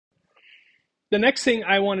the next thing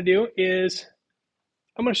I want to do is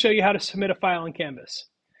I'm going to show you how to submit a file in Canvas.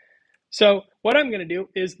 So what I'm going to do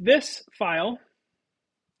is this file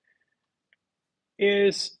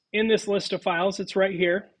is in this list of files. It's right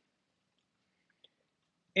here.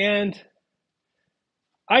 And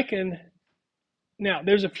now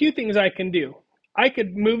there's a few things I can do. I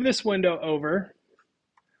could move this window over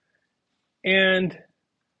and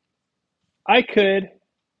I could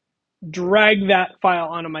drag that file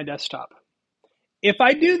onto my desktop. If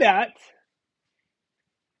I do that,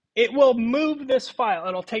 it will move this file.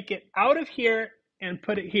 It'll take it out of here and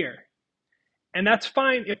put it here. And that's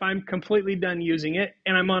fine if I'm completely done using it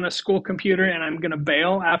and I'm on a school computer and I'm going to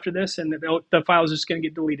bail after this and the file is just going to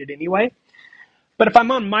get deleted anyway. But if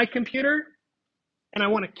I'm on my computer and I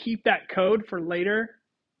want to keep that code for later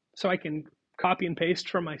so I can copy and paste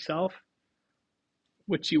for myself,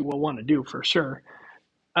 which you will want to do for sure,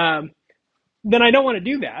 then I don't want to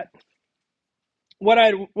do that. What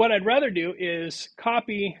I'd rather do is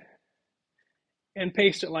copy and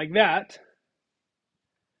paste it like that.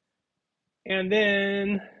 And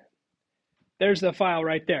then there's the file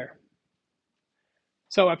right there.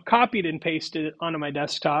 So I've copied and pasted it onto my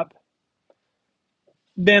desktop.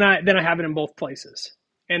 Then I have it in both places.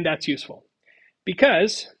 And that's useful.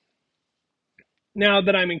 Because now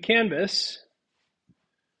that I'm in Canvas,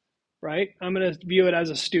 right, I'm going to view it as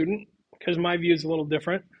a student because my view is a little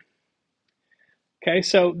different. Okay,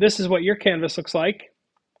 so this is what your Canvas looks like.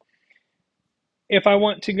 If I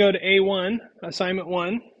want to go to A1, assignment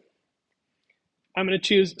 1, I'm going to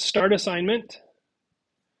choose Start Assignment.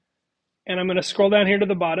 And I'm going to scroll down here to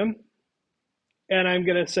the bottom. And I'm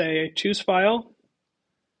going to say Choose File.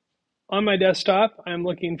 On my desktop, I'm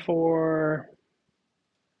looking for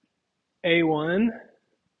A1.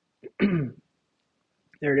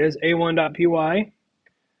 There it is, A1.py.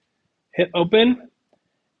 Hit Open.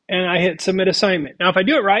 And I hit Submit Assignment. Now, if I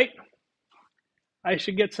do it right, I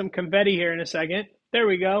should get some confetti here in a second. There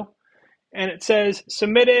we go. And it says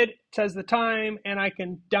submitted, it says the time, and I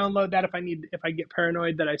can download that if I get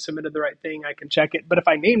paranoid that I submitted the right thing, I can check it. But if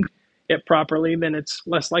I named it properly, then it's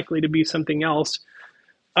less likely to be something else.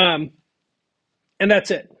 And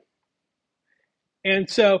that's it. And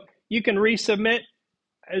so you can resubmit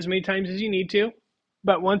as many times as you need to.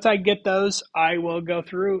 But once I get those, I will go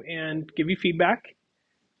through and give you feedback.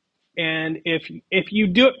 And if you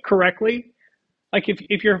do it correctly, like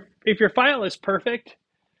if your file is perfect,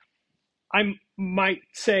 I might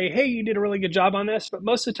say, hey, you did a really good job on this, but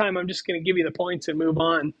most of the time I'm just going to give you the points and move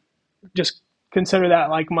on. Just consider that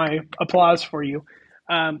like my applause for you.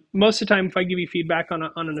 Most of the time, if I give you feedback on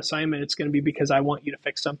an assignment, it's going to be because I want you to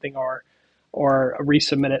fix something or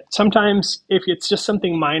resubmit it. Sometimes if it's just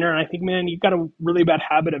something minor and I think, man, you've got a really bad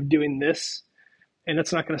habit of doing this and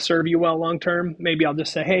it's not going to serve you well long term, maybe I'll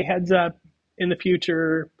just say, hey, heads up, in the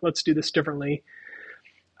future, let's do this differently.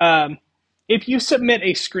 If you submit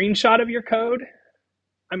a screenshot of your code,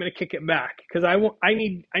 I'm going to kick it back because I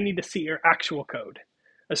need to see your actual code.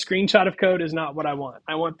 A screenshot of code is not what I want.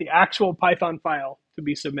 I want the actual Python file to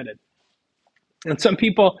be submitted. And some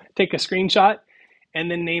people take a screenshot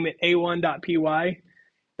and then name it a1.py.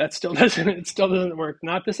 That still doesn't work.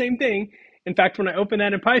 Not the same thing. In fact, when I open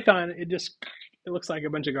that in Python, it looks like a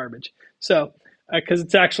bunch of garbage. So, because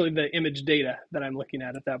it's actually the image data that I'm looking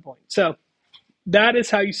at that point. So that is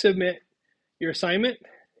how you submit your assignment.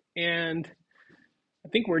 And I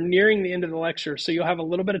think we're nearing the end of the lecture, so you'll have a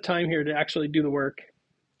little bit of time here to actually do the work.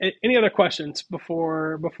 Any other questions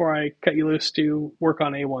before I cut you loose to work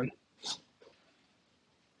on A1?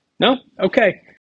 No? Okay.